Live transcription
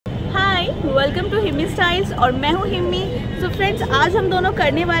Welcome to हिम्मी styles और मैं हूँ हिम्मी। तो फ्रेंड्स, आज हम दोनों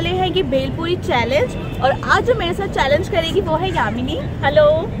करने वाले हैं ये भेलपुरी चैलेंज और आज जो मेरे साथ चैलेंज करेगी वो है यामिनी। हेलो।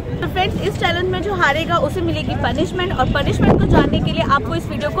 तो फ्रेंड्स, इस चैलेंज में जो हारेगा उसे मिलेगी पनिशमेंट और पनिशमेंट को जानने के लिए आपको इस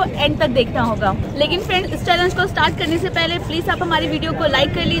वीडियो को एंड तक देखना होगा। लेकिन फ्रेंड्स, इस चैलेंज को स्टार्ट करने से पहले प्लीज आप हमारी वीडियो को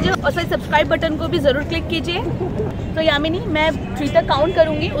लाइक कर लीजिए और साथ सब्सक्राइब बटन को भी जरूर क्लिक कीजिए। तो यामिनी, मैं 3 तक काउंट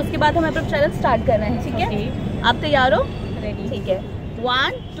करूंगी, उसके बाद हमें अपना चैलेंज स्टार्ट करना है, ठीक है? आप तैयार हो? रेडी? ठीक है।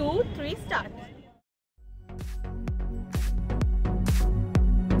 1 2 3 स्टार्ट।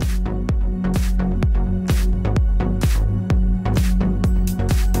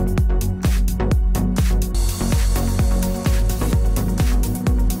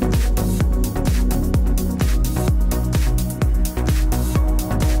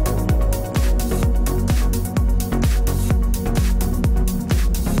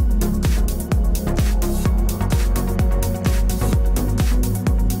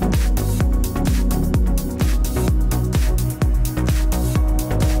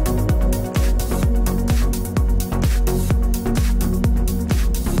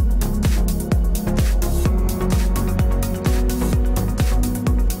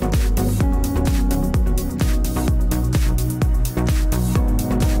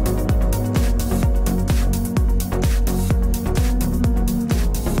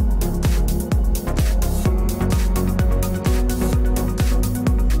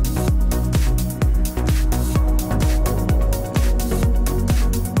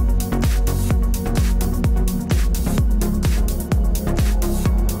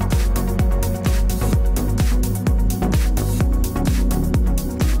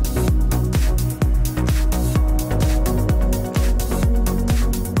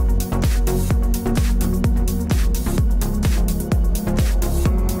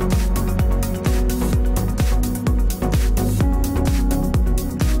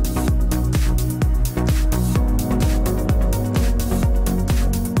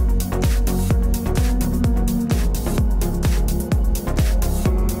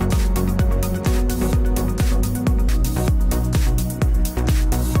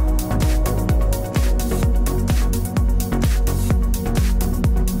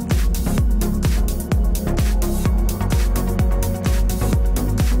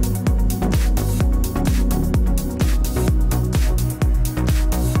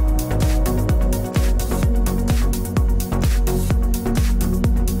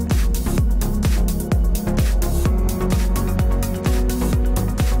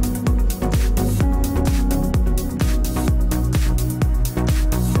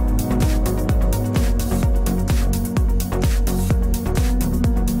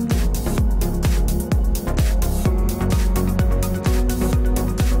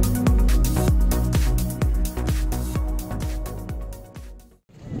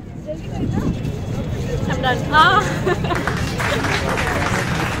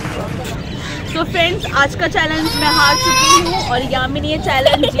 तो फ्रेंड्स, आज का चैलेंज मैं हार चुकी हूँ और यामिनी ये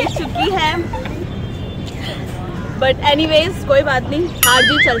चैलेंज जीत चुकी है। बट एनीवेज कोई बात नहीं, हार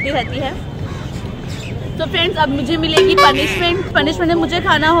जीत चलती रहती है। तो फ्रेंड्स, अब मुझे मिलेगी पनिशमेंट में मुझे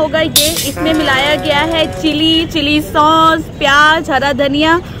खाना होगा ये। इसमें मिलाया गया है चिली सॉस, प्याज, हरा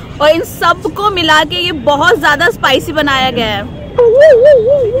धनिया और इन सब को मिला के ये बहुत ज्यादा स्पाइसी बनाया गया है।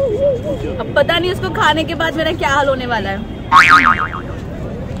 अब पता नहीं इसको खाने के बाद मेरा क्या हाल होने वाला है।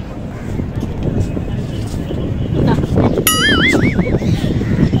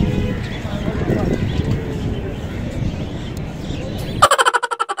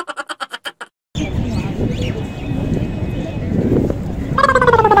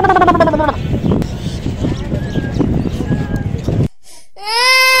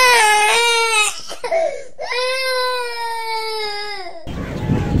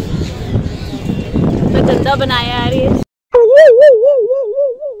 गंदा बनाया यार ये।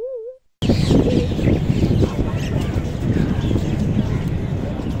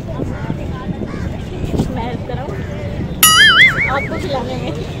 मैं हेल्प कराऊं आपको खिलाने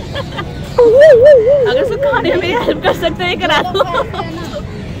में? अगर उसको खाने में हेल्प कर सकते हैं करा दो,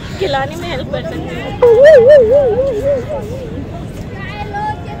 खिलाने में हेल्प कर सकते हैं।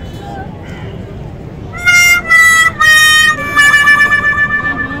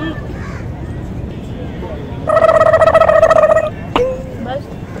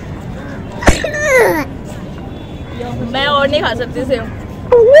 मैं और नहीं खा सकती इसे।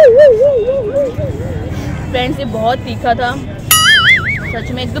 फ्रेंड्स, ये बहुत तीखा था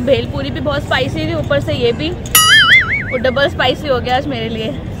सच में। एक तो भेलपुरी भी बहुत स्पाइसी थी, ऊपर से ये भी वो डबल स्पाइसी हो गया आज मेरे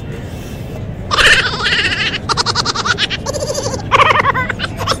लिए।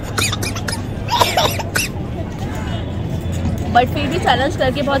 बट फिर भी चैलेंज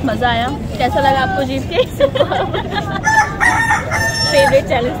करके बहुत मज़ा आया। कैसा लगा आपको जीत के? फेवरेट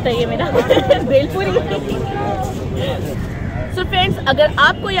चैलेंज था ये मेरा। भेलपुरी। सो फ्रेंड्स, अगर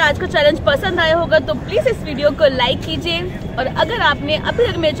आपको ये आज का चैलेंज पसंद आया होगा तो प्लीज़ इस वीडियो को लाइक कीजिए, और अगर आपने अभी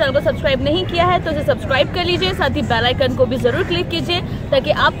तक मेरे चैनल को सब्सक्राइब नहीं किया है तो इसे सब्सक्राइब कर लीजिए। साथ ही बेल आइकन को भी ज़रूर क्लिक कीजिए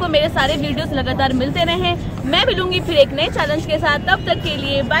ताकि आपको मेरे सारे वीडियोस लगातार मिलते रहें। मैं मिलूंगी फिर एक नए चैलेंज के साथ, तब तक के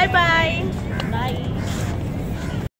लिए बाय बाय।